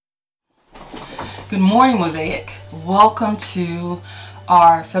Good morning, Mosaic. Welcome to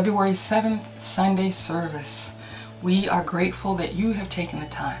our February 7th Sunday service. We are grateful that you have taken the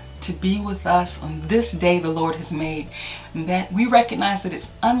time to be with us on this day the Lord has made, and that we recognize that it's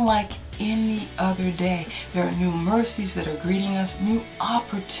unlike any other day. There are new mercies that are greeting us, new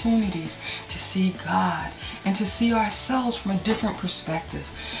opportunities to see God and to see ourselves from a different perspective.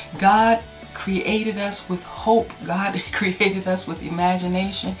 God created us with hope. God created us with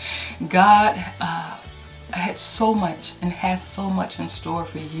imagination. God had so much and has so much in store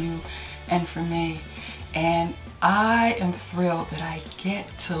for you and for me. And I am thrilled that I get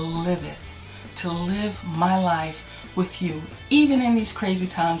to live it, to live my life with you, even in these crazy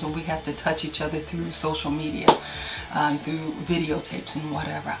times when we have to touch each other through social media, through videotapes and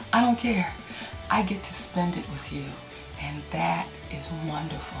whatever. I don't care. I get to spend it with you, and that is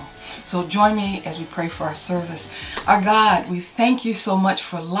wonderful. So join me as we pray for our service. Our God, we thank you so much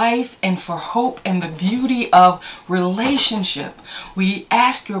for life and for hope and the beauty of relationship. We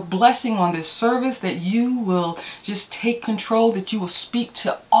ask your blessing on this service, that you will just take control, that you will speak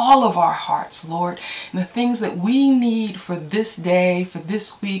to all of our hearts, Lord, and the things that we need for this day, for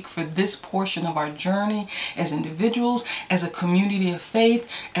this week, for this portion of our journey as individuals, as a community of faith,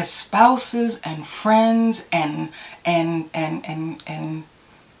 as spouses and friends and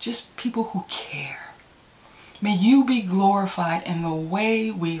just people who care. May you be glorified in the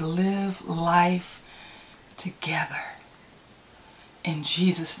way we live life together. In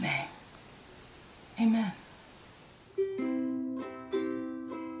Jesus' name, amen.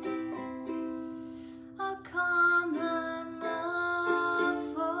 A common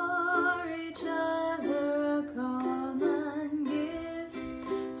love for each other, a common gift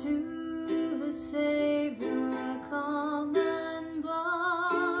to the Savior, a common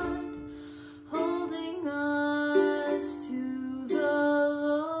bond holding us to the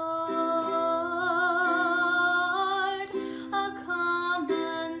Lord, a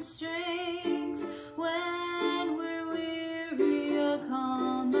common strength when we're weary, a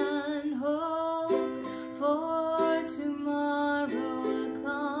common hope for tomorrow, a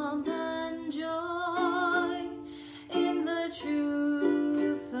common joy in the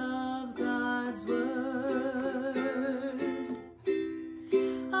truth of God's word,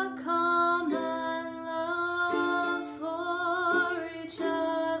 a common love for each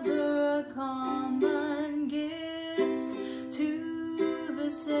other, a common gift to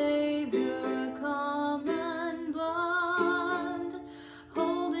the Savior, a common bond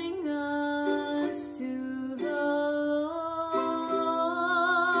holding us to the Lord,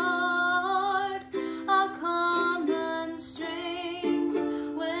 a common strength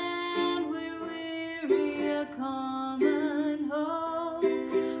when we're weary, a common hope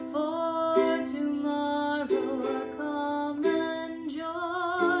for tomorrow, a common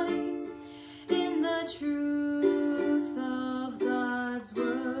joy in the truth of God's word.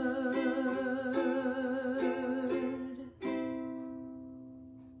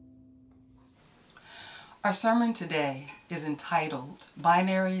 Our sermon today is entitled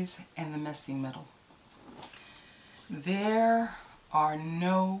Binaries and the Messy Middle. There are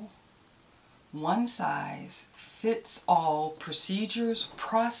no one-size-fits-all procedures,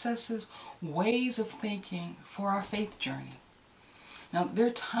 processes, ways of thinking for our faith journey. Now, there are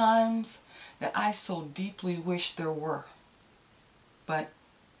times that I so deeply wish there were, but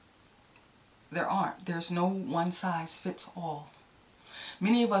there aren't. There's no one-size-fits-all.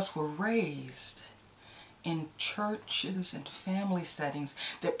 Many of us were raised in churches and family settings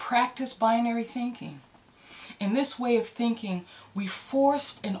that practice binary thinking. In this way of thinking, we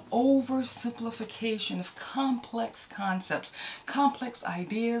forced an oversimplification of complex concepts, complex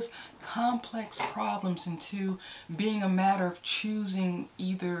ideas, complex problems into being a matter of choosing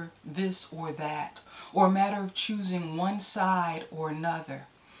either this or that, or a matter of choosing one side or another,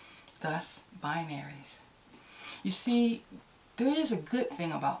 thus binaries. You see, there is a good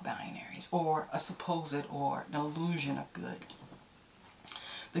thing about binaries, or a supposed or an illusion of good.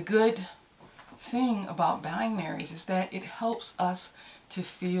 The good thing about binaries is that it helps us to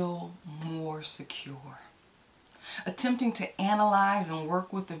feel more secure. Attempting to analyze and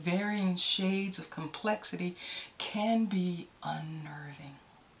work with the varying shades of complexity can be unnerving.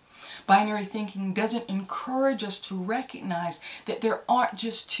 Binary thinking doesn't encourage us to recognize that there aren't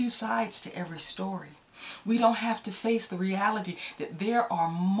just two sides to every story. We don't have to face the reality that there are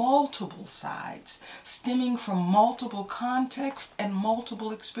multiple sides stemming from multiple contexts and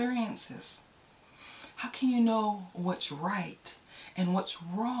multiple experiences. How can you know what's right and what's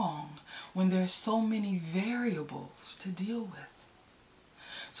wrong when there's so many variables to deal with?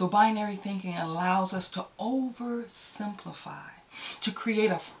 So binary thinking allows us to oversimplify to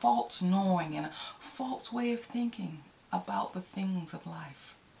create a false knowing and a false way of thinking about the things of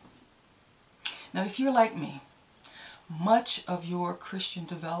life. Now, if you're like me, much of your Christian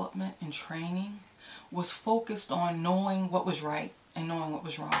development and training was focused on knowing what was right and knowing what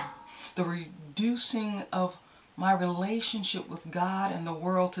was wrong. The reducing of my relationship with God and the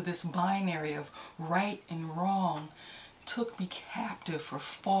world to this binary of right and wrong took me captive for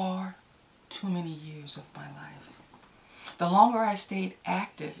far too many years of my life. The longer I stayed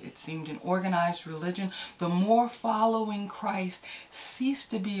active, it seemed, in organized religion, the more following Christ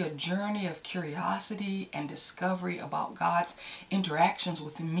ceased to be a journey of curiosity and discovery about God's interactions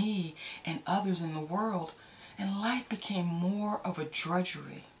with me and others in the world, and life became more of a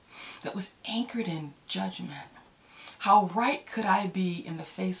drudgery that was anchored in judgment. How right could I be in the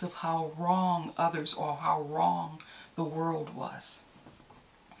face of how wrong others or how wrong the world was?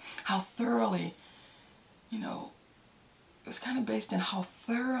 How thoroughly, it was kind of based on how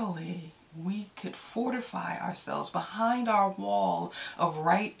thoroughly we could fortify ourselves behind our wall of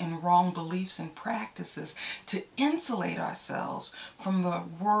right and wrong beliefs and practices to insulate ourselves from the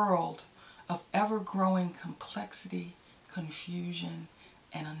world of ever-growing complexity, confusion,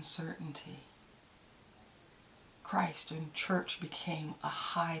 and uncertainty. Christ and church became a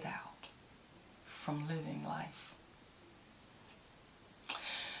hideout from living life.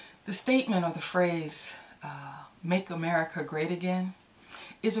 The statement or the phrase, "Make America Great Again,"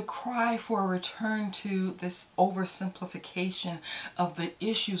 is a cry for a return to this oversimplification of the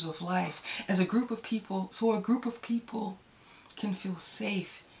issues of life as a group of people can feel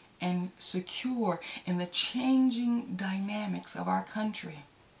safe and secure in the changing dynamics of our country.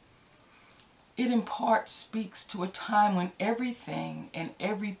 It in part speaks to a time when everything and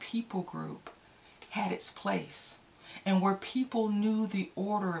every people group had its place and where people knew the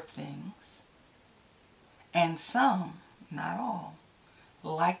order of things, and some, not all,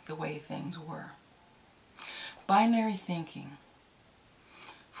 liked the way things were. Binary thinking,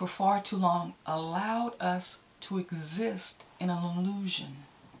 for far too long, allowed us to exist in an illusion,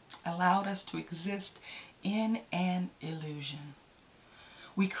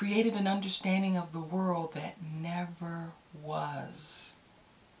 We created an understanding of the world that never was.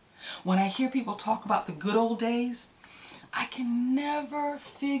 When I hear people talk about the good old days, I can never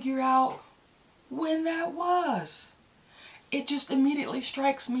figure out when that was. It just immediately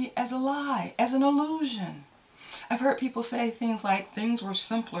strikes me as a lie, as an illusion. I've heard people say things like, things were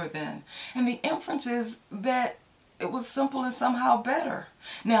simpler then. And the inference is that it was simple and somehow better.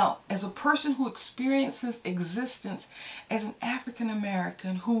 Now, as a person who experiences existence as an African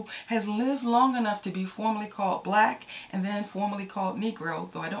American who has lived long enough to be formally called black and then formally called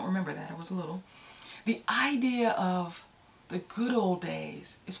Negro, though I don't remember that, I was little, the idea of the good old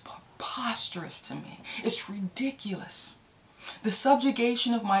days is preposterous to me. It's ridiculous. The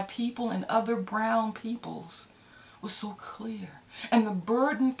subjugation of my people and other brown peoples was so clear, and the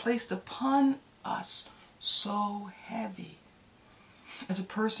burden placed upon us so heavy. As a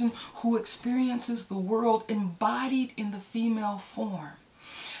person who experiences the world embodied in the female form,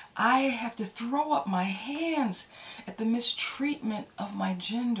 I have to throw up my hands at the mistreatment of my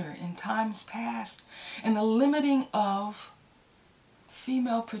gender in times past and the limiting of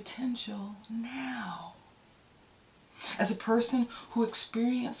female potential now. As a person who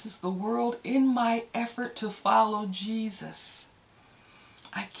experiences the world in my effort to follow Jesus,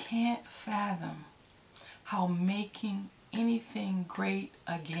 I can't fathom how making anything great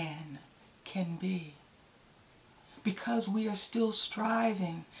again can be, because we are still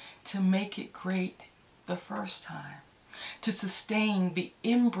striving to make it great the first time, to sustain the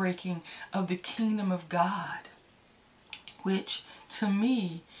inbreaking of the kingdom of God, which to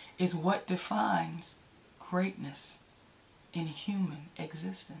me is what defines greatness in human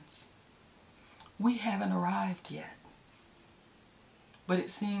existence. We haven't arrived yet. But it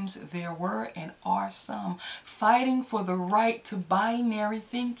seems there were and are some fighting for the right to binary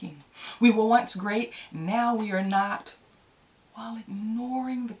thinking. We were once great, now we are not, while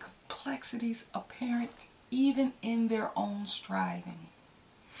ignoring the complexities apparent even in their own striving.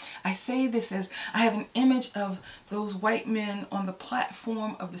 I say this as I have an image of those white men on the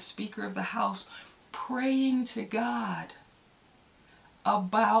platform of the Speaker of the House praying to God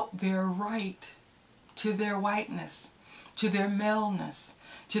about their right to their whiteness, to their maleness,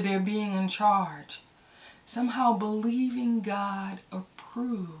 to their being in charge, somehow believing God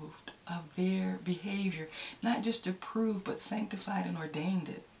approved of their behavior, not just approved, but sanctified and ordained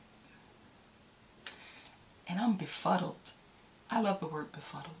it. And I'm befuddled. I love the word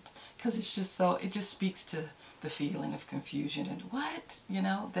befuddled, because it's just so, it just speaks to the feeling of confusion and what,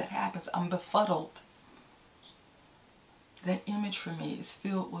 that happens. I'm befuddled. that image for me is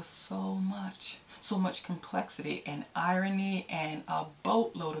filled with so much complexity and irony and a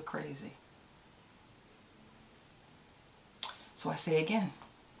boatload of crazy. So I say again,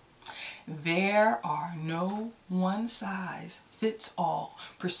 there are no one-size-fits-all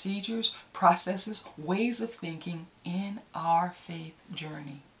procedures, processes, ways of thinking in our faith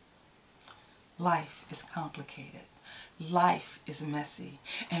journey. Life is complicated. Life is messy.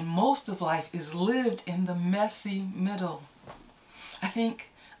 And most of life is lived in the messy middle. I think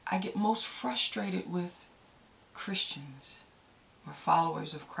I get most frustrated with Christians or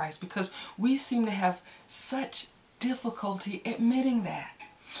followers of Christ because we seem to have such difficulty admitting that.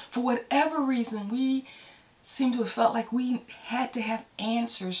 For whatever reason, we seem to have felt like we had to have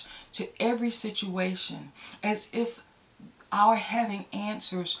answers to every situation, as if our having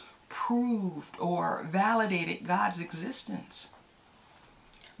answers proved or validated God's existence.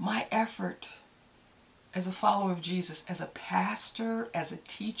 My effort as a follower of Jesus, as a pastor, as a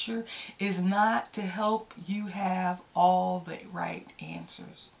teacher, is not to help you have all the right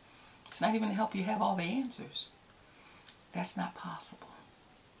answers. It's not even to help you have all the answers. That's not possible.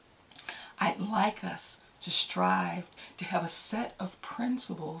 I'd like us to strive to have a set of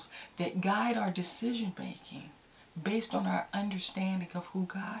principles that guide our decision making based on our understanding of who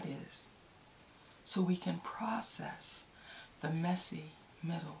God is, so we can process the messy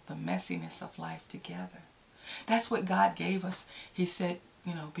middle, the messiness of life together. That's what God gave us. He said,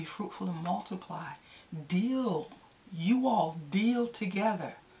 be fruitful and multiply. You all deal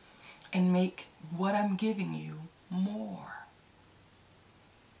together and make what I'm giving you more.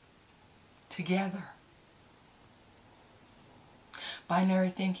 Together. Binary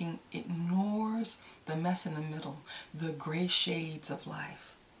thinking ignores the mess in the middle, the gray shades of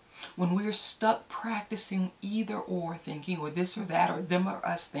life. When we're stuck practicing either or thinking, or this or that, or them or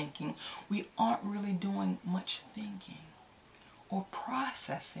us thinking, we aren't really doing much thinking or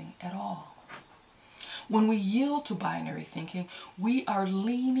processing at all. When we yield to binary thinking, we are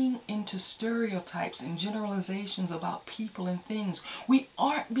leaning into stereotypes and generalizations about people and things. We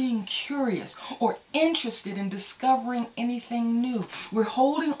aren't being curious or interested in discovering anything new. We're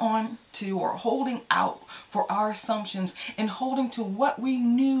holding on to or holding out for our assumptions and holding to what we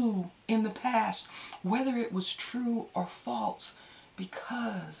knew in the past, whether it was true or false,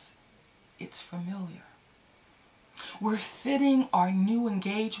 because it's familiar. We're fitting our new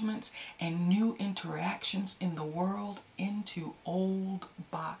engagements and new interactions in the world into old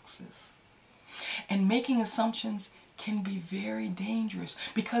boxes. And making assumptions can be very dangerous,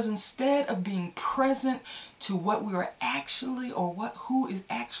 because instead of being present to what we are actually, or who is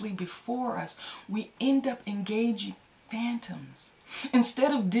actually before us, we end up engaging phantoms.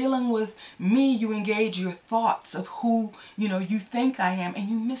 Instead of dealing with me, you engage your thoughts of who you think I am, and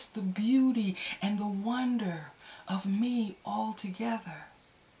you miss the beauty and the wonder of me altogether.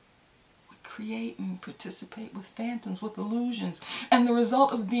 We create and participate with phantoms, with illusions, and the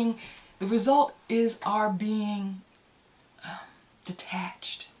result is our being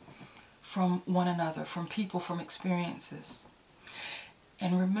detached from one another, from people, from experiences.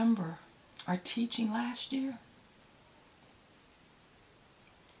 And remember our teaching last year?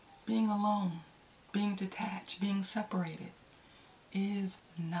 Being alone, being detached, being separated is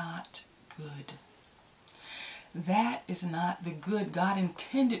not good. That is not the good God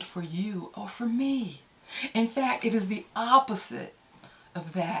intended for you or for me. In fact, it is the opposite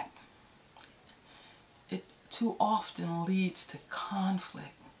of that. It too often leads to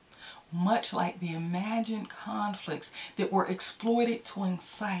conflict, much like the imagined conflicts that were exploited to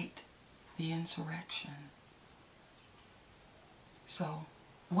incite the insurrection. So,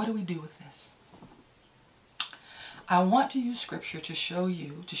 what do we do with this? I want to use scripture to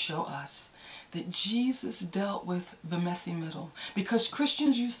show us that Jesus dealt with the messy middle, because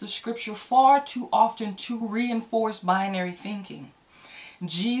Christians use the scripture far too often to reinforce binary thinking.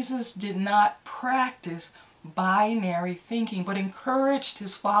 Jesus did not practice binary thinking, but encouraged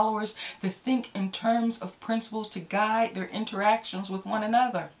his followers to think in terms of principles to guide their interactions with one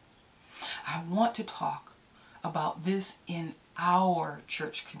another. I want to talk about this in our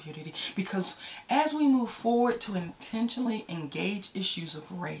church community, because as we move forward to intentionally engage issues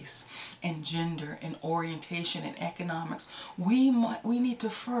of race and gender and orientation and economics, we need to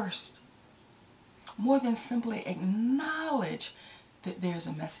first, more than simply acknowledge that there's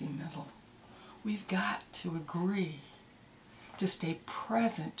a messy middle, we've got to agree to stay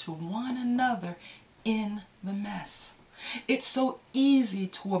present to one another in the mess. It's so easy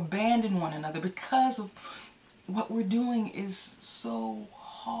to abandon one another because of what we're doing is so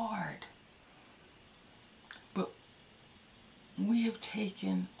hard. But we have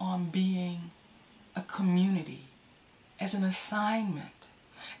taken on being a community as an assignment,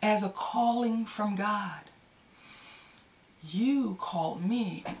 as a calling from God. You called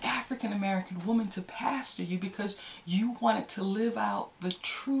me, an African American woman, to pastor you because you wanted to live out the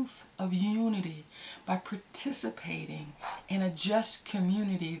truth of unity by participating in a just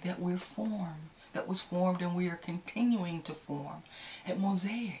community that was formed and we are continuing to form at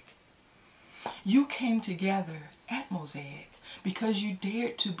Mosaic. You came together at Mosaic because you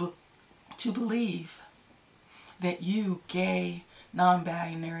dared to believe that you, gay,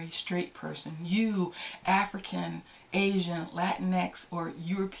 non-binary, straight person, you, African, Asian, Latinx, or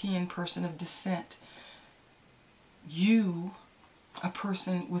European person of descent, you, a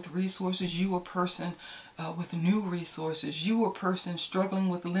person with resources, you, a person with new resources, you, a person struggling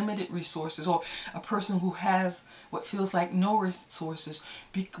with limited resources, or a person who has what feels like no resources.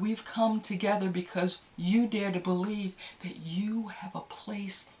 We've come together because you dare to believe that you have a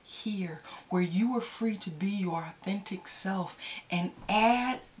place here where you are free to be your authentic self and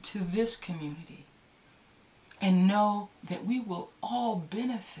add to this community, and know that we will all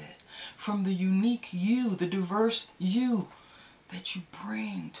benefit from the unique you, the diverse you that you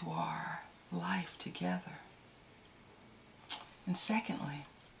bring to our life together. And secondly,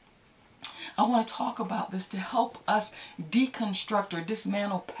 I want to talk about this to help us deconstruct or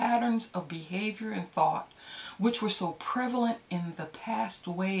dismantle patterns of behavior and thought which were so prevalent in the past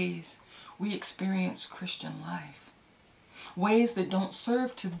ways we experience Christian life. Ways that don't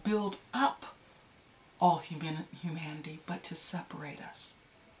serve to build up all humanity, but to separate us.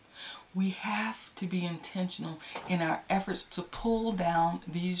 We have to be intentional in our efforts to pull down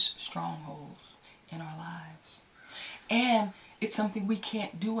these strongholds in our lives. And it's something we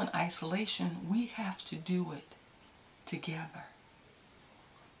can't do in isolation. We have to do it together.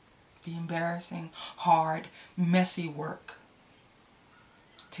 The embarrassing, hard, messy work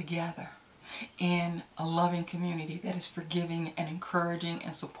together in a loving community that is forgiving and encouraging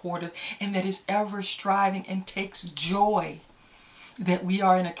and supportive, and that is ever striving and takes joy that we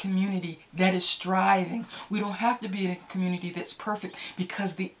are in a community that is striving. We don't have to be in a community that's perfect,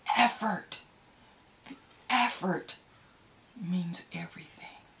 because the effort means everything.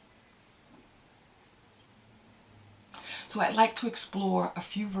 So I'd like to explore a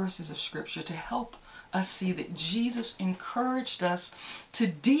few verses of scripture to help us see that Jesus encouraged us to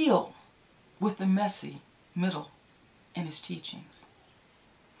deal with the messy middle in his teachings.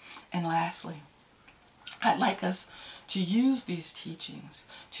 And lastly, I'd like us to use these teachings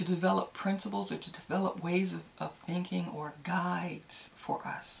to develop principles or to develop ways of thinking or guides for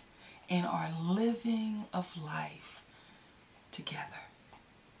us in our living of life together.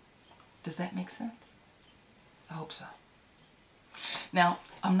 Does that make sense? I hope so. Now,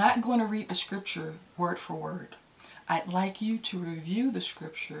 I'm not going to read the scripture word for word. I'd like you to review the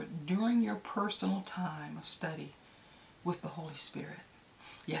scripture during your personal time of study with the Holy Spirit.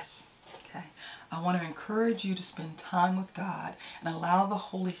 Yes, okay. I want to encourage you to spend time with God and allow the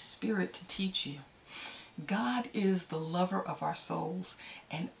Holy Spirit to teach you. God is the lover of our souls,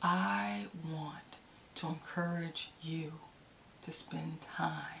 and I want to encourage you to spend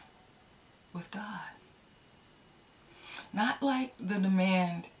time with God. Not like the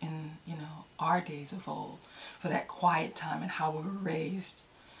demand in, our days of old for that quiet time and how we were raised.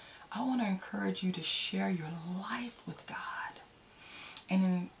 I want to encourage you to share your life with God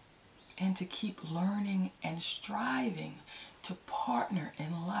and to keep learning and striving to partner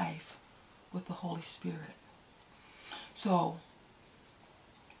in life with the Holy Spirit. So,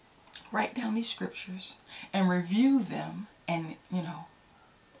 write down these scriptures and review them, and,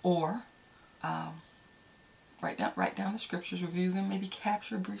 write down the scriptures, review them, maybe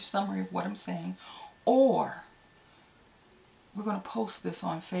capture a brief summary of what I'm saying, or we're going to post this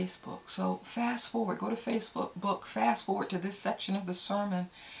on Facebook. So fast forward, go to Facebook, fast forward to this section of the sermon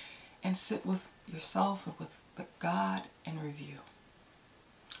and sit with yourself and with God and review.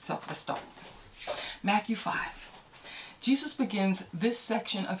 So let's start. Matthew 5. Jesus begins this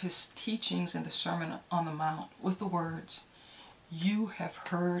section of his teachings in the Sermon on the Mount with the words, "You have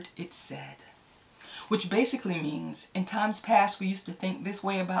heard it said," which basically means in times past we used to think this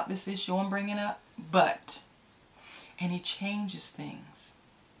way about this issue I'm bringing up, but, and he changes things.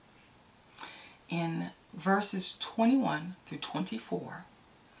 In verses 21 through 24,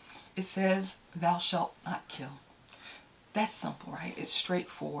 it says, "Thou shalt not kill." That's simple, right? It's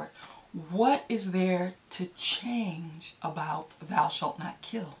straightforward. What is there to change about thou shalt not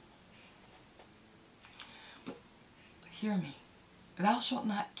kill? But hear me. Thou shalt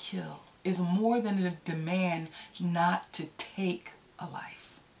not kill is more than a demand not to take a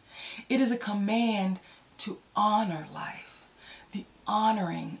life. It is a command to honor life, the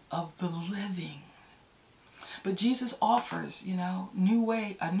honoring of the living. But Jesus offers, a new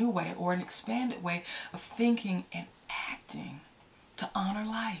way or an expanded way of thinking and acting to honor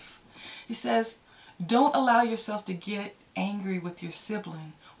life. He says, don't allow yourself to get angry with your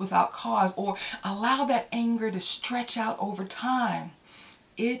sibling without cause, or allow that anger to stretch out over time.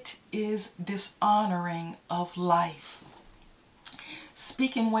 It is dishonoring of life.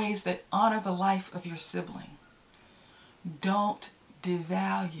 Speak in ways that honor the life of your sibling. Don't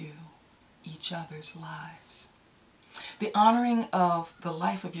devalue each other's lives. The honoring of the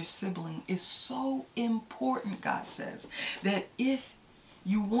life of your sibling is so important, God says, that if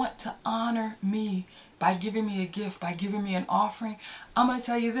you want to honor me by giving me a gift, by giving me an offering, I'm going to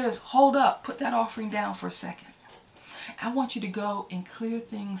tell you this, hold up, put that offering down for a second. I want you to go and clear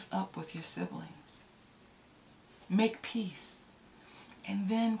things up with your siblings. Make peace. And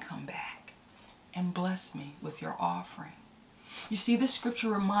then come back and bless me with your offering. You see, this scripture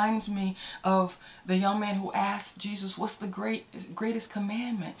reminds me of the young man who asked Jesus, what's the greatest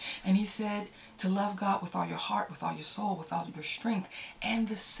commandment? And he said, to love God with all your heart, with all your soul, with all your strength. And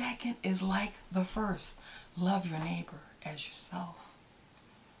the second is like the first. Love your neighbor as yourself.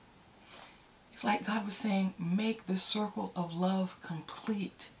 It's like God was saying, make the circle of love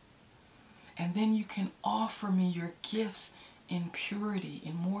complete. And then you can offer me your gifts in purity,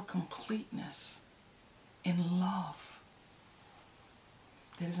 in more completeness, in love.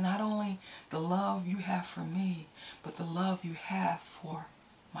 That is not only the love you have for me, but the love you have for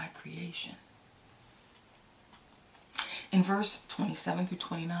my creation. In verse 27 through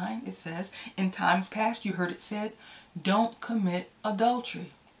 29, it says, in times past you heard it said, don't commit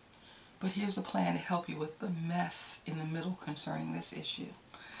adultery. But here's a plan to help you with the mess in the middle concerning this issue.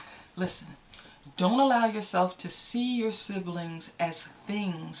 Listen, don't allow yourself to see your siblings as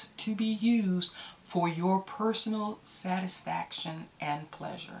things to be used for your personal satisfaction and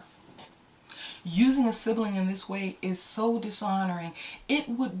pleasure. Using a sibling in this way is so dishonoring. It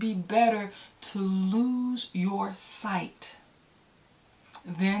would be better to lose your sight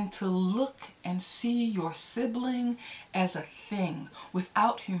than to look and see your sibling as a thing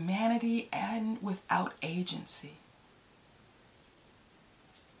without humanity and without agency.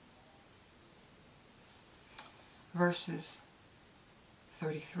 Verses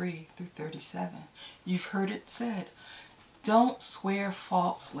 33 through 37. You've heard it said, don't swear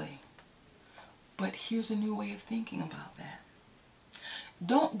falsely. But here's a new way of thinking about that.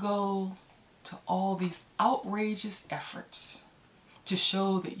 Don't go to all these outrageous efforts to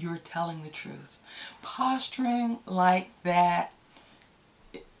show that you're telling the truth. Posturing like that,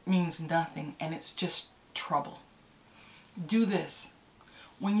 it means nothing, and it's just trouble. Do this.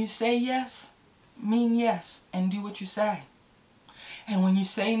 When you say yes, mean yes and do what you say. And when you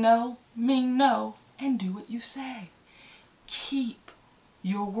say no, mean no and do what you say. Keep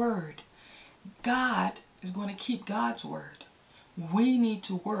your word. God is going to keep God's word. We need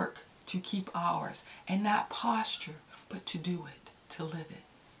to work to keep ours, and not posture, but to do it, to live it.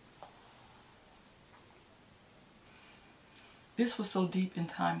 This was so deep in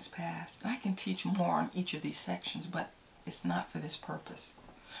times past. I can teach more on each of these sections, but it's not for this purpose.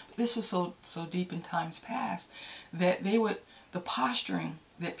 This was so deep in times past that the posturing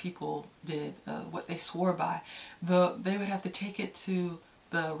that people did, what they swore by, they would have to take it to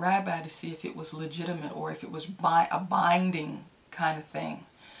the rabbi to see if it was legitimate or if it was a binding kind of thing.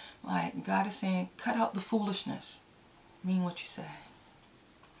 Like God is saying, cut out the foolishness. Mean what you say.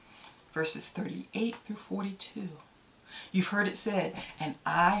 Verses 38 through 42. You've heard it said, an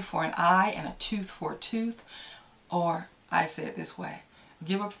eye for an eye and a tooth for a tooth. Or I say it this way,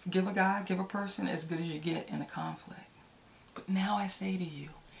 give a person as good as you get in a conflict. But now I say to you,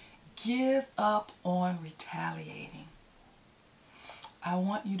 give up on retaliating. I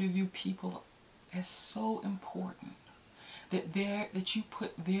want you to view people as so important that you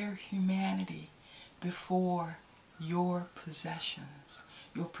put their humanity before your possessions.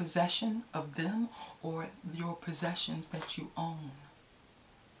 Your possession of them or your possessions that you own.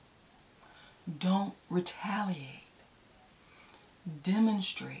 Don't retaliate.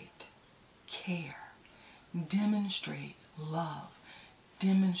 Demonstrate care. Demonstrate love.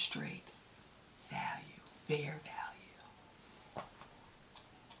 Demonstrate value, their value.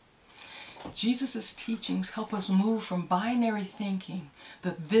 Jesus' teachings help us move from binary thinking,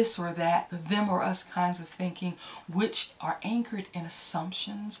 the this or that, the them or us kinds of thinking, which are anchored in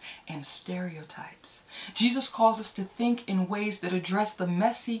assumptions and stereotypes. Jesus calls us to think in ways that address the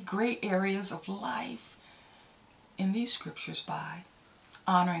messy gray areas of life in these scriptures by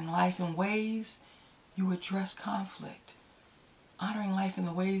honoring life in ways you address conflict, honoring life in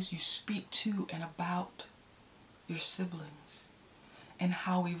the ways you speak to and about your siblings and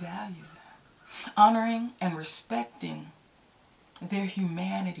how we value them. honoring and respecting their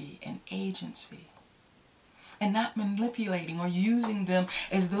humanity and agency, and not manipulating or using them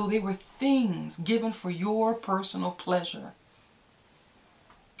as though they were things given for your personal pleasure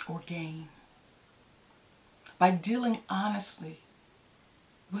or gain. By dealing honestly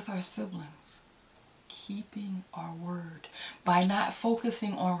with our siblings, keeping our word, by not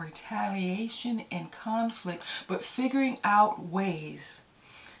focusing on retaliation and conflict, but figuring out ways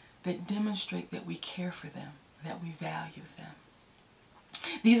that demonstrate that we care for them, that we value them.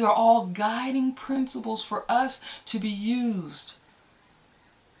 These are all guiding principles for us to be used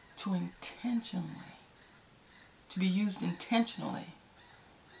intentionally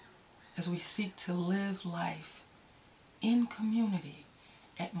as we seek to live life in community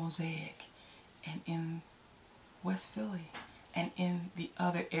at Mosaic and in West Philly and in the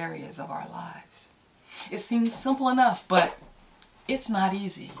other areas of our lives. It seems simple enough, but it's not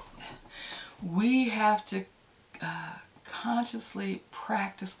easy. We have to consciously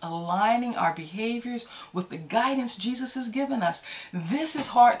practice aligning our behaviors with the guidance Jesus has given us. This is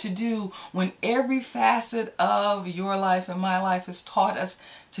hard to do when every facet of your life and my life has taught us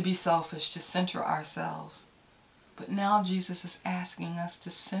to be selfish, to center ourselves. But now Jesus is asking us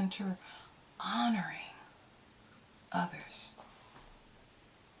to center honoring others.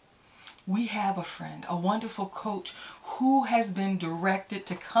 We have a friend, a wonderful coach who has been directed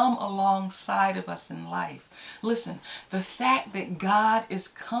to come alongside of us in life. Listen, the fact that God is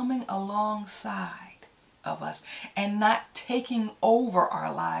coming alongside of us and not taking over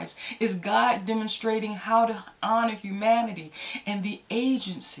our lives is God demonstrating how to honor humanity and the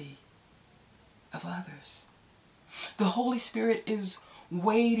agency of others. The Holy Spirit is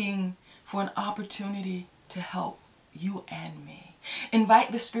waiting for an opportunity to help you and me.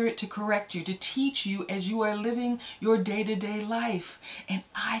 Invite the Spirit to correct you, to teach you as you are living your day-to-day life. And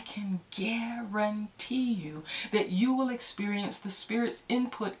I can guarantee you that you will experience the Spirit's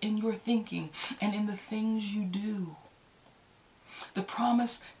input in your thinking and in the things you do. The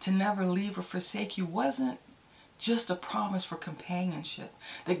promise to never leave or forsake you wasn't just a promise for companionship,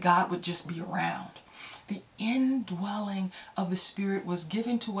 that God would just be around. The indwelling of the Spirit was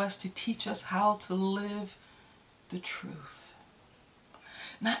given to us to teach us how to live the truth.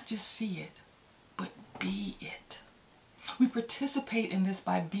 Not just see it, but be it. We participate in this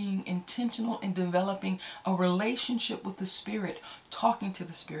by being intentional in developing a relationship with the Spirit, talking to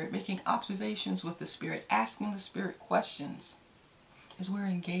the Spirit, making observations with the Spirit, asking the Spirit questions as we're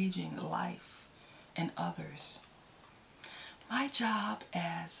engaging life and others. My job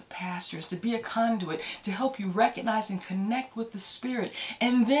as a pastor is to be a conduit, to help you recognize and connect with the Spirit.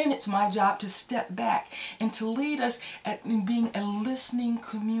 And then it's my job to step back and to lead us in being a listening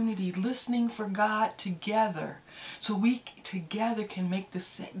community, listening for God together, so we together can make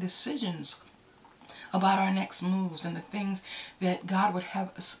decisions about our next moves and the things that God would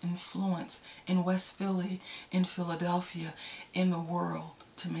have us influence in West Philly, in Philadelphia, in the world,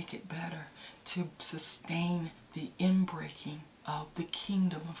 to make it better, to sustain the inbreaking of the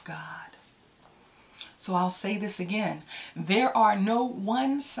kingdom of God. So I'll say this again. There are no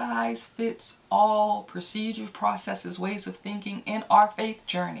one-size-fits-all procedures, processes, ways of thinking in our faith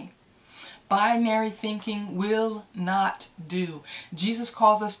journey. Binary thinking will not do. Jesus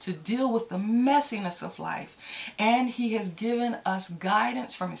calls us to deal with the messiness of life, and He has given us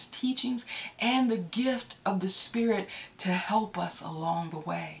guidance from His teachings and the gift of the Spirit to help us along the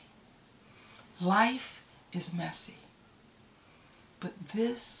way. Life is messy, but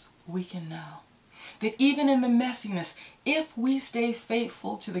this we can know, that even in the messiness, if we stay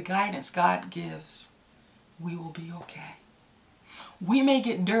faithful to the guidance God gives, we will be okay. We may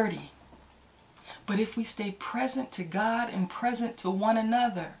get dirty, but if we stay present to God and present to one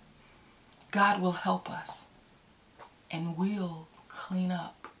another, God will help us and we'll clean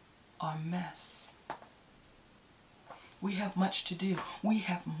up our mess. We have much to do. We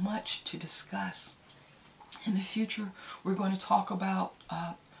have much to discuss. In the future, we're going to talk about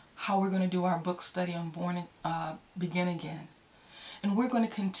how we're going to do our book study on Begin Again. And we're going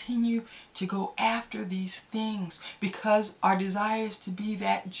to continue to go after these things because our desire is to be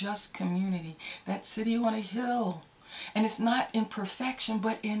that just community, that city on a hill. And it's not in perfection,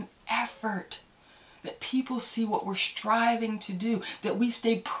 but in effort. That people see what we're striving to do, that we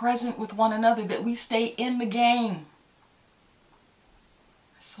stay present with one another, that we stay in the game.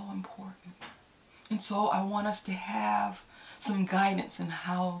 It's so important. And so I want us to have some guidance in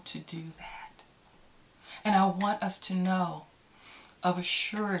how to do that. And I want us to know of a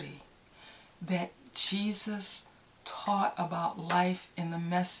surety that Jesus taught about life in the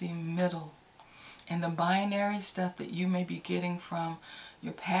messy middle And the binary stuff that you may be getting from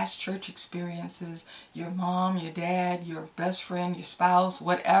your past church experiences, your mom, your dad, your best friend, your spouse,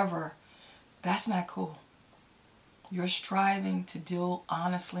 whatever, that's not cool. Your striving to deal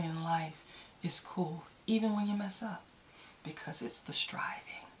honestly in life is cool, even when you mess up, because it's the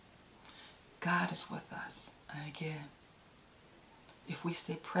striving. God is with us. And again, if we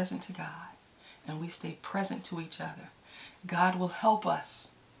stay present to God and we stay present to each other, God will help us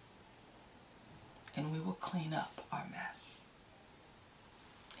and we will clean up our mess.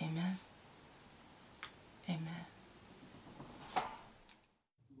 Amen. Amen.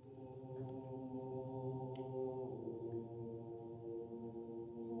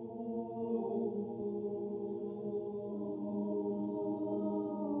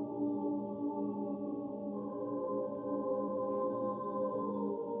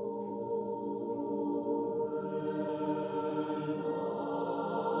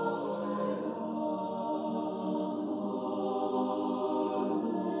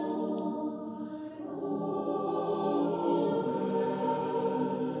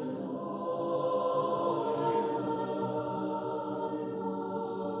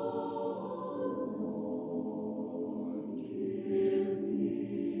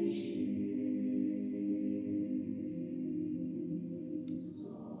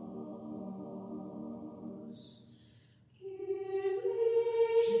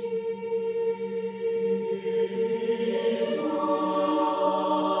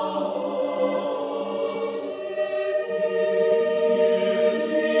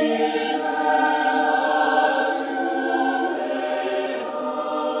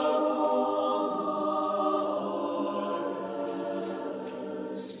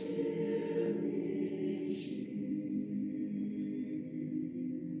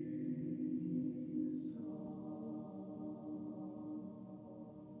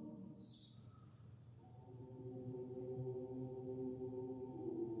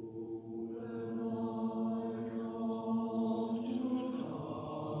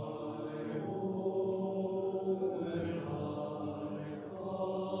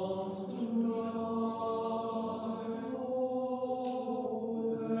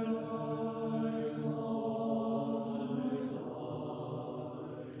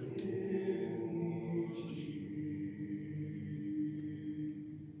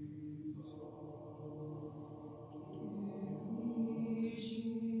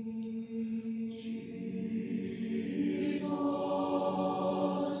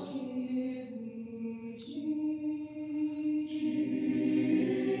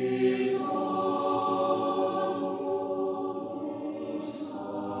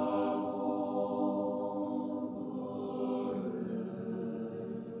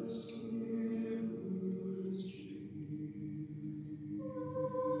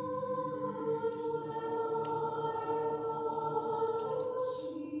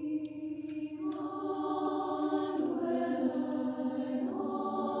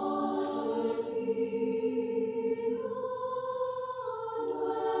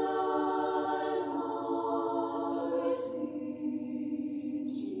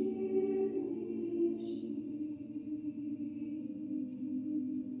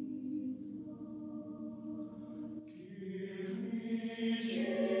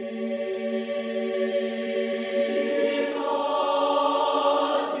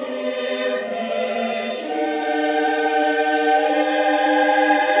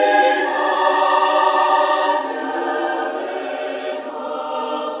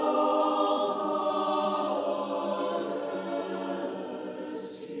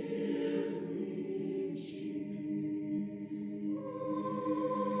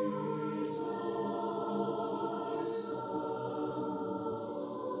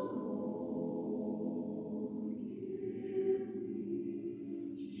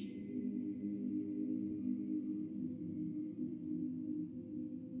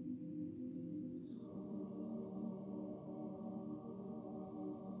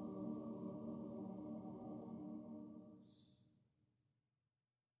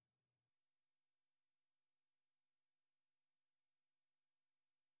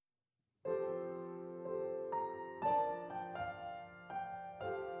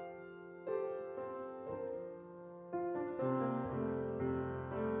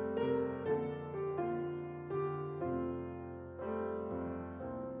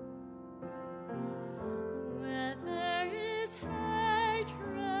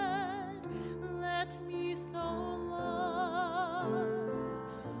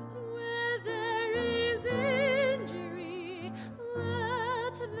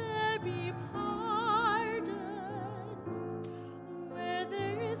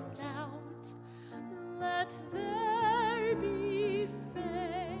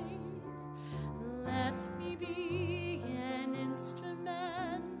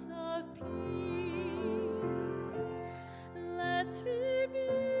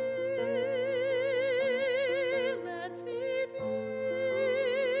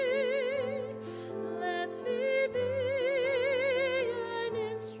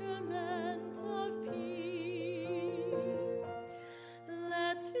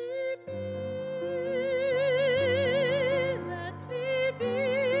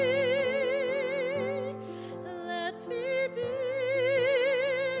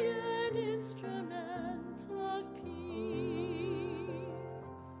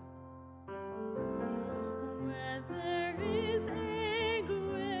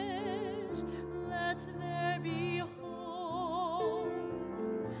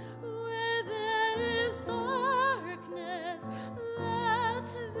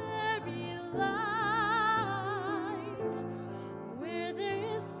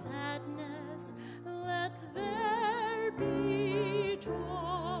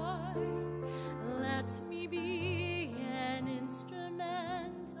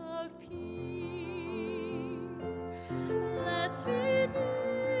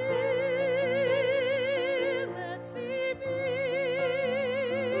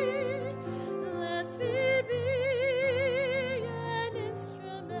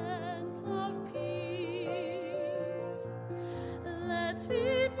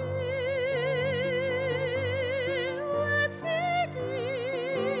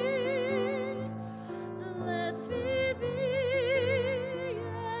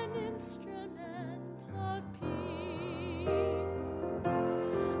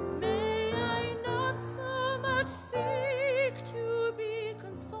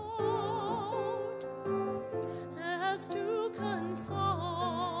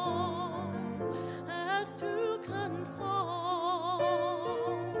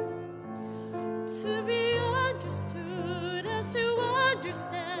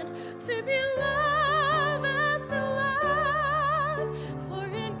 understand. To be love as to love, for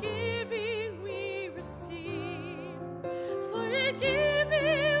in giving we receive. For in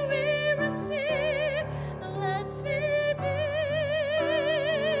giving we receive. Let's be,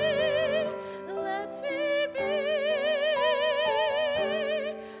 let's be,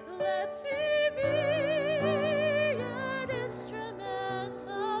 let's be an instrument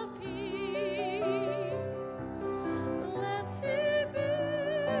of peace. Let's be,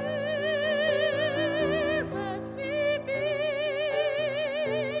 let's be,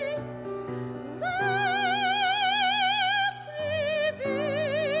 let's be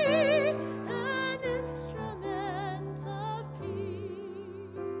an instrument of peace.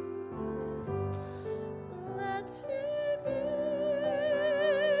 Let's be,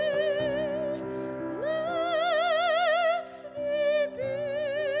 let's be,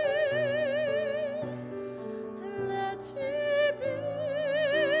 let's be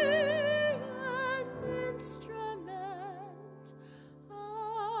an instrument of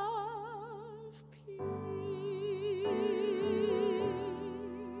peace.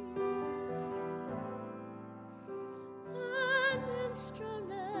 An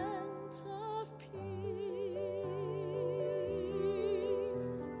instrument of peace.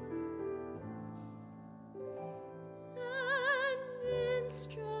 An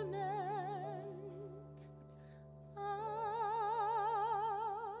instrument of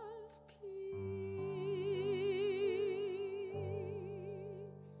peace.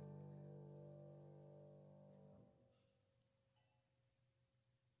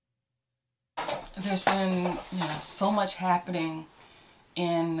 There's been, so much happening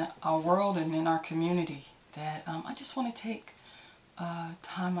in our world and in our community that I just want to take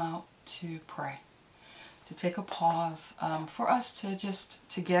time out to pray, to take a pause, for us to just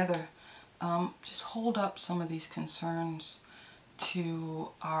together just hold up some of these concerns to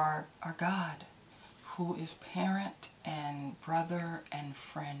our God, who is parent and brother and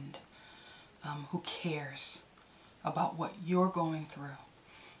friend, who cares about what you're going through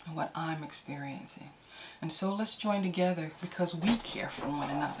and what I'm experiencing. And so let's join together because we care for one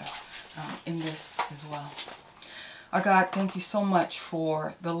another in this as well. Our God, thank you so much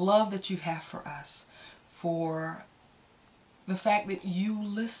for the love that you have for us, for the fact that you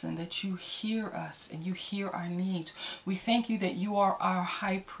listen, that you hear us and you hear our needs. We thank you that you are our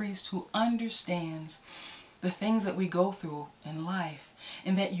high priest who understands the things that we go through in life,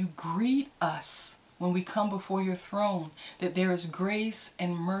 and that you greet us when we come before your throne, that there is grace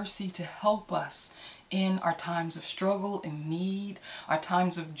and mercy to help us in our times of struggle and need, our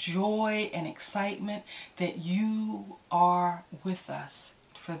times of joy and excitement, that you are with us.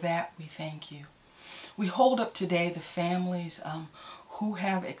 For that we thank you. We hold up today the families who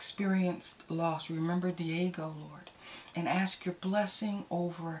have experienced loss. Remember Diego, Lord, and ask your blessing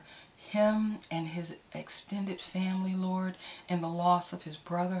over him and his extended family, Lord, and the loss of his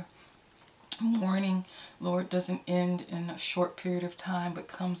brother. Mourning, Lord, doesn't end in a short period of time, but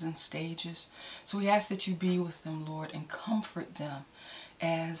comes in stages. So we ask that you be with them, Lord, and comfort them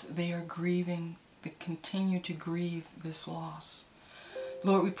as they are grieving, that continue to grieve this loss.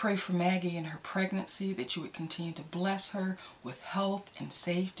 Lord, we pray for Maggie and her pregnancy, that you would continue to bless her with health and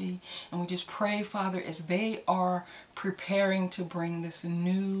safety. And we just pray, Father, as they are preparing to bring this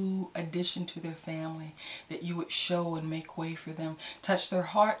new addition to their family, that you would show and make way for them. Touch their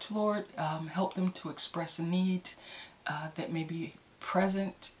hearts, Lord. Help them to express a need that may be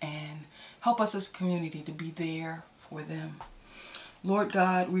present, and help us as a community to be there for them. Lord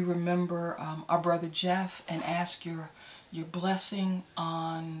God, we remember our brother Jeff and ask your blessing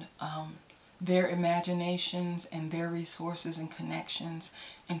on their imaginations and their resources and connections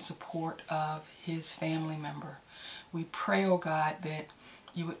in support of his family member. We pray, oh God, that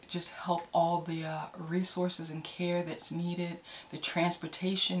you would just help all the resources and care that's needed, the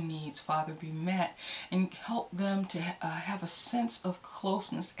transportation needs, Father, be met, and help them to have a sense of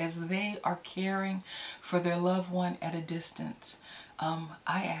closeness as they are caring for their loved one at a distance.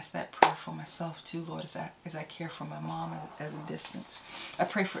 I ask that prayer for myself too, Lord, as I care for my mom at a distance. I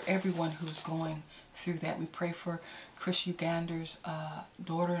pray for everyone who's going through that. We pray for Chris Ugander's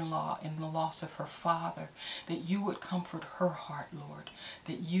daughter-in-law in the loss of her father, that you would comfort her heart, Lord,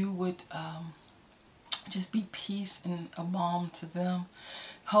 that you would just be peace and a balm to them.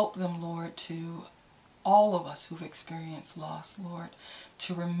 Help them, Lord, to all of us who've experienced loss, Lord,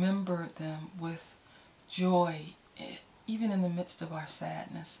 to remember them with joy, even in the midst of our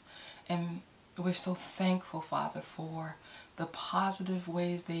sadness. And we're so thankful, Father, for the positive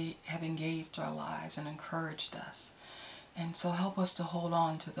ways they have engaged our lives and encouraged us. And so help us to hold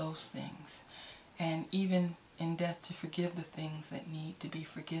on to those things. And even in death to forgive the things that need to be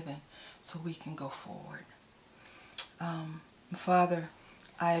forgiven so we can go forward. Father,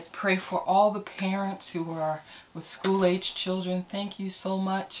 I pray for all the parents who are with school-aged children. Thank you so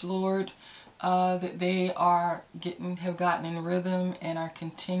much, Lord, that they have gotten in rhythm and are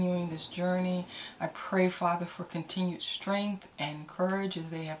continuing this journey. I pray, Father, for continued strength and courage as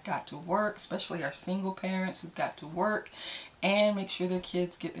they have got to work, especially our single parents who've got to work and make sure their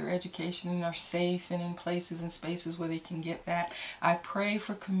kids get their education and are safe and in places and spaces where they can get that. I pray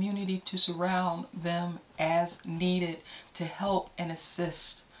for community to surround them as needed to help and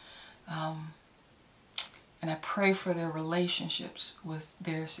assist. And I pray for their relationships with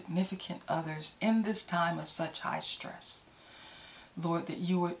their significant others in this time of such high stress. Lord, that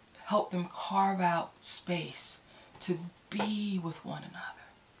you would help them carve out space to be with one another.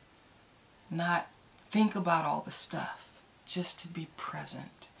 Not think about all the stuff, just to be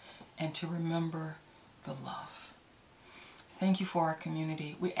present and to remember the love. Thank you for our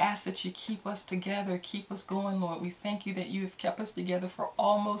community. We ask that you keep us together, keep us going, Lord. We thank you that you have kept us together for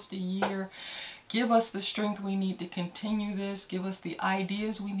almost a year. Give us the strength we need to continue this. Give us the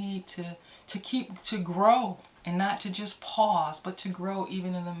ideas we need to grow and not to just pause, but to grow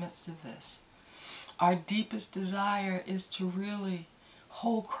even in the midst of this. Our deepest desire is to really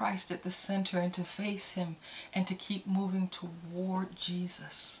hold Christ at the center and to face him and to keep moving toward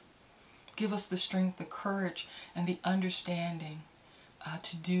Jesus. Give us the strength, the courage, and the understanding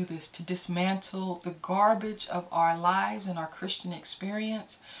to do this, to dismantle the garbage of our lives and our Christian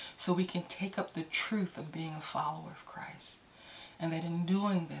experience so we can take up the truth of being a follower of Christ. And that in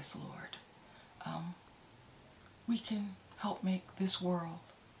doing this, Lord, we can help make this world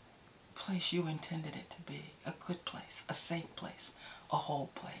the place you intended it to be, a good place, a safe place, a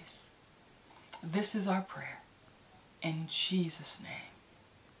whole place. This is our prayer. In Jesus' name,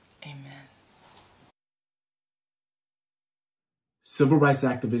 amen. Civil rights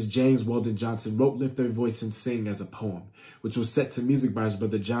activist James Weldon Johnson wrote Lift Their Voice and Sing as a poem, which was set to music by his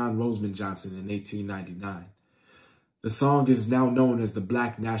brother John Roseman Johnson in 1899. The song is now known as the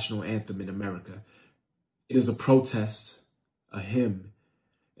Black National Anthem in America. It is a protest, a hymn,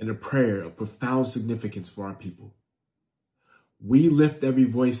 and a prayer of profound significance for our people. We lift every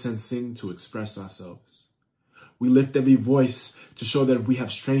voice and sing to express ourselves. We lift every voice to show that we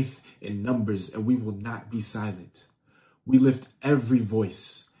have strength in numbers and we will not be silent. We lift every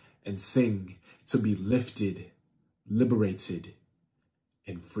voice and sing to be lifted, liberated,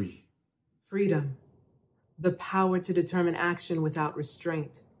 and free. Freedom, the power to determine action without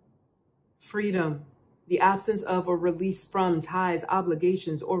restraint. Freedom, the absence of or release from ties,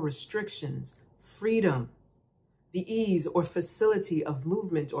 obligations, or restrictions. Freedom, the ease or facility of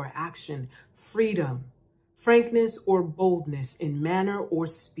movement or action. Freedom, frankness or boldness in manner or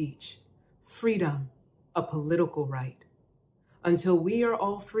speech. Freedom, a political right. Until we are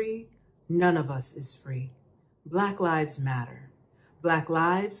all free, none of us is free. Black lives matter. Black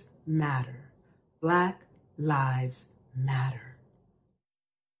lives matter. Black lives matter.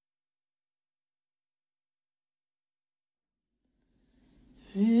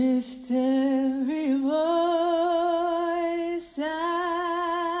 Lift every voice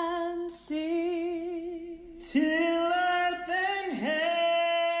and sing till earth and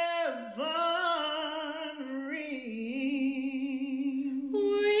heaven ring.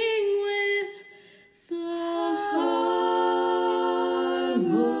 Ring with the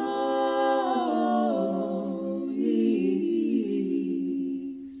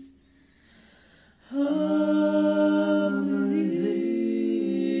harmonies of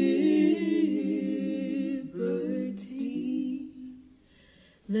liberty.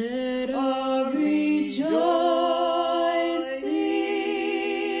 Let our rejoicing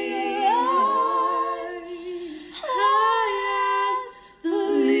rise high as the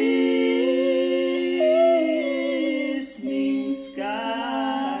listening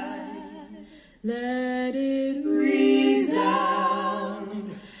skies. Let it resound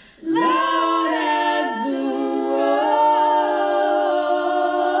loud as the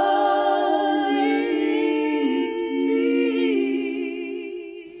roaring sea.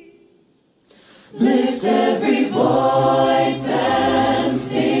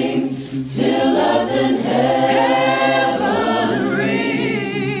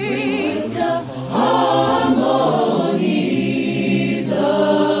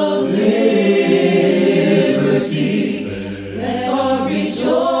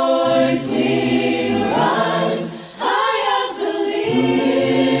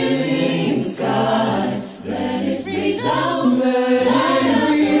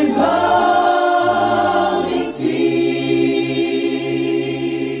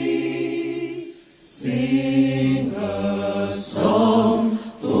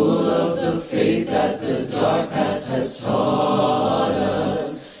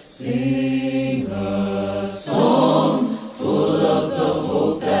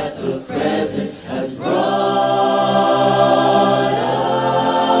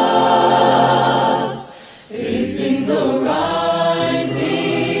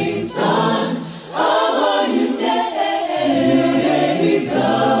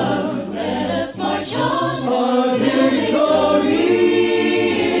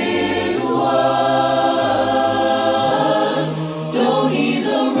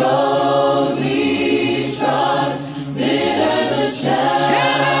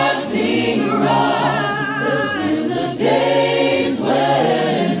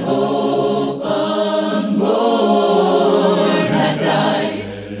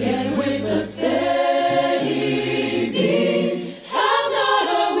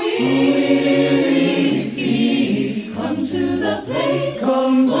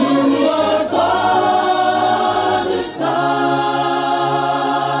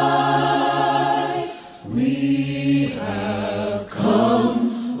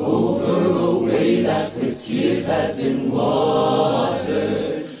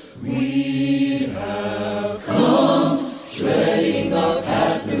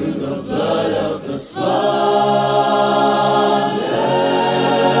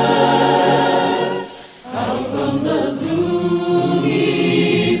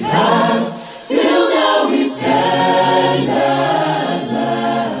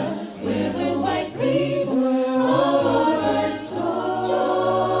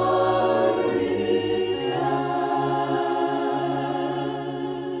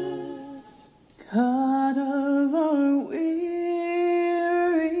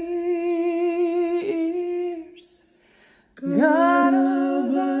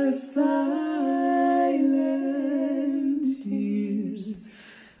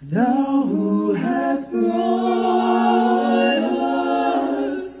 Thou who hast brought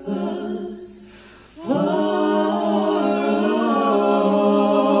us thus far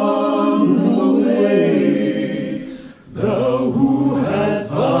on the way, thou who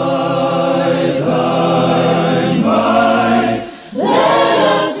hast by thy might led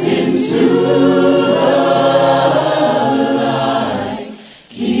us into the light,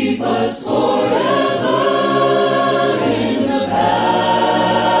 keep us forever in the path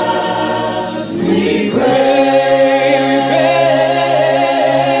we pray.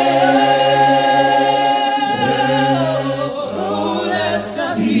 So let's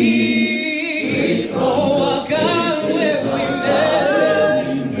be safe from the places where we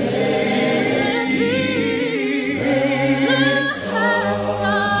may be.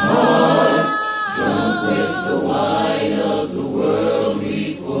 Hearts drunk with the wine of the world,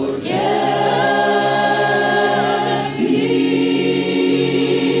 we forget thee.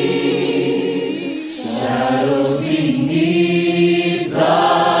 Shadow beneath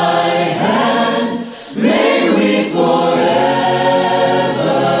thy hand, may we forever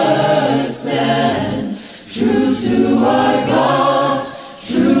stand, true to our God,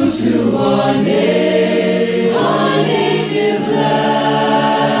 true to our native land.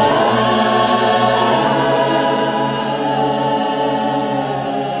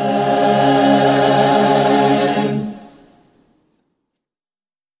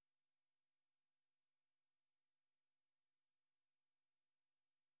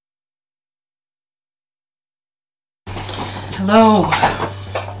 Hello.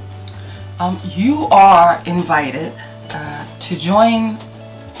 You are invited to join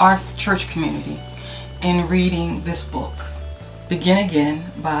our church community in reading this book, Begin Again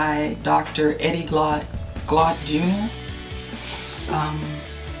by Dr. Eddie Glaude Jr.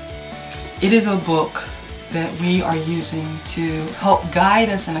 It is a book that we are using to help guide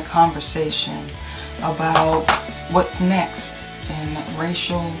us in a conversation about what's next in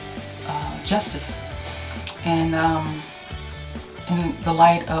racial justice. And in the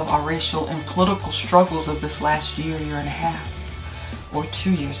light of our racial and political struggles of this last year, year and a half, or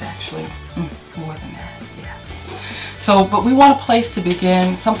 2 years actually, more than that, yeah. So, but we want a place to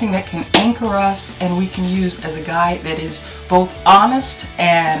begin, something that can anchor us and we can use as a guide that is both honest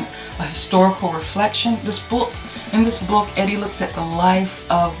and a historical reflection. In this book, Eddie looks at the life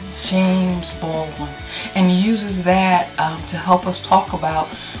of James Baldwin and uses that to help us talk about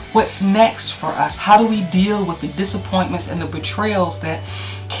what's next for us. How do we deal with the disappointments and the betrayals that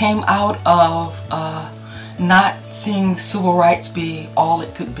came out of not seeing civil rights be all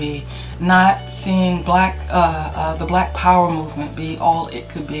it could be, not seeing the Black Power movement be all it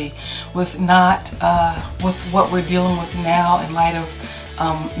could be, with what we're dealing with now in light of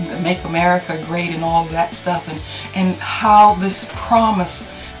Make America Great and all of that stuff, and how this promise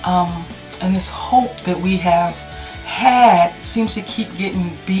and this hope that we have had seems to keep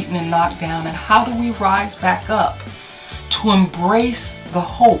getting beaten and knocked down. And how do we rise back up to embrace the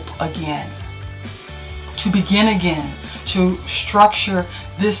hope again, to begin again, to structure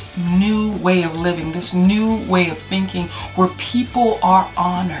this new way of living, this new way of thinking where people are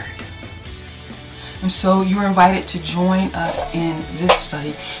honored? And so you're invited to join us in this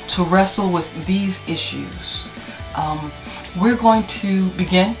study to wrestle with these issues. We're going to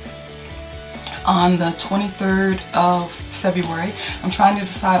begin on the 23rd of February. I'm trying to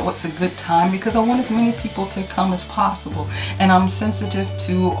decide what's a good time because I want as many people to come as possible. And I'm sensitive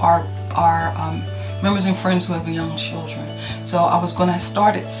to our members and friends who have young children. So I was going to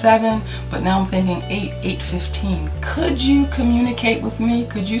start at 7, but now I'm thinking 8:15. Could you communicate with me?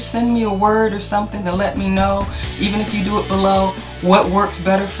 Could you send me a word or something to let me know, even if you do it below, what works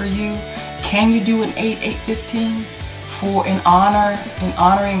better for you? Can you do an 8:15 for in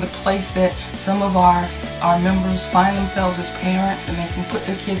honoring the place that some of our members find themselves as parents, and they can put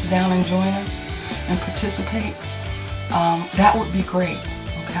their kids down and join us and participate? That would be great,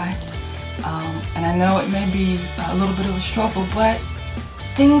 okay? And I know it may be a little bit of a struggle, but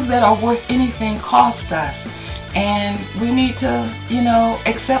things that are worth anything cost us, and we need to,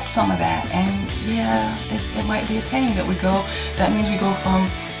 accept some of that. And yeah, it might be a pain that we go. That means we go from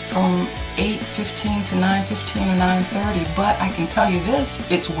 8:15 to 9:15 or 9:30. But I can tell you this: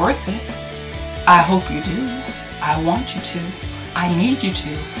 it's worth it. I hope you do. I want you to. I need you to.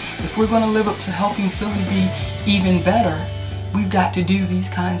 If we're going to live up to helping Philly be even better, we've got to do these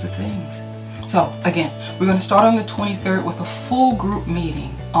kinds of things. So again, we're going to start on the 23rd with a full group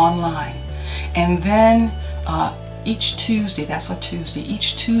meeting online. And then each Tuesday, that's a Tuesday,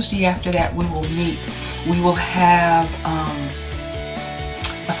 each Tuesday after that we will meet. We will have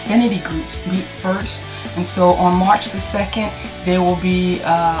a affinity groups meet first. And so on March the 2nd, there will be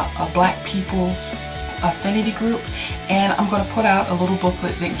a Black People's Affinity group, and I'm going to put out a little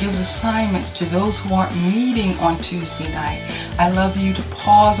booklet that gives assignments to those who aren't meeting on Tuesday night. I love you to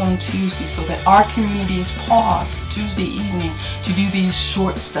pause on Tuesday so that our community is paused Tuesday evening to do these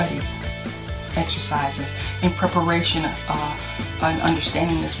short study exercises in preparation on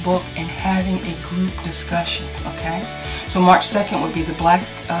understanding this book and having a group discussion. Okay, so March 2nd would be the Black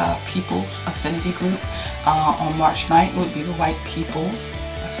People's Affinity group. On March 9th would be the White People's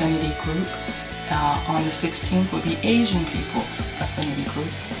Affinity group. On the 16th would be Asian People's Affinity group.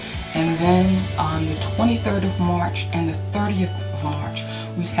 And then on the 23rd of March and the 30th of March,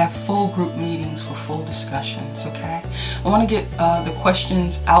 we'd have full group meetings for full discussions, okay? I want to get the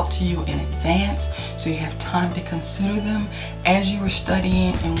questions out to you in advance so you have time to consider them as you are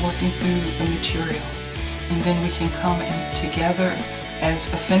studying and working through the material. And then we can come in together as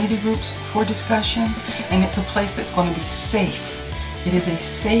affinity groups for discussion, and it's a place that's going to be safe. It is a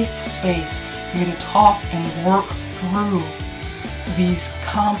safe space for you to talk and work through these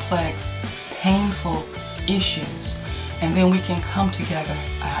complex, painful issues, and then we can come together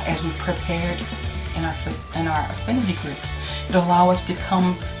as we prepared in our affinity groups. It'll allow us to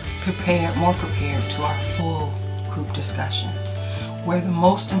come prepared, more prepared to our full group discussion, where the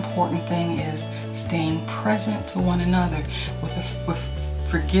most important thing is staying present to one another with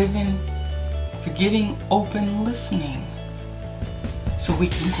forgiving, open listening, so we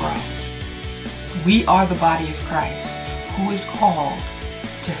can grow. We are the body of Christ, who is called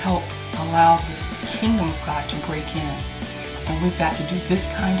to help allow this kingdom of God to break in. And we've got to do this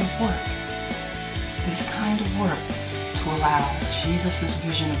kind of work to allow Jesus'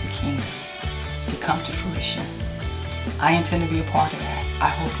 vision of the kingdom to come to fruition. I intend to be a part of that. I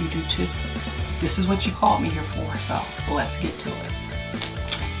hope you do too. This is what you called me here for, so let's get to it.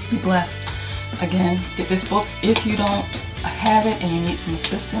 Be blessed. Again, get this book. If you don't have it and you need some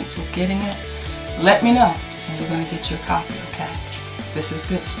assistance with getting it, let me know and we're going to get you a copy, okay? This is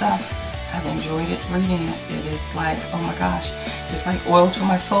good stuff. I've enjoyed it reading it. It is like, oh my gosh, it's like oil to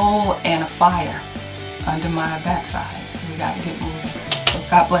my soul and a fire under my backside. We got to get moving. So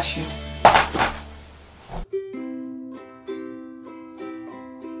God bless you.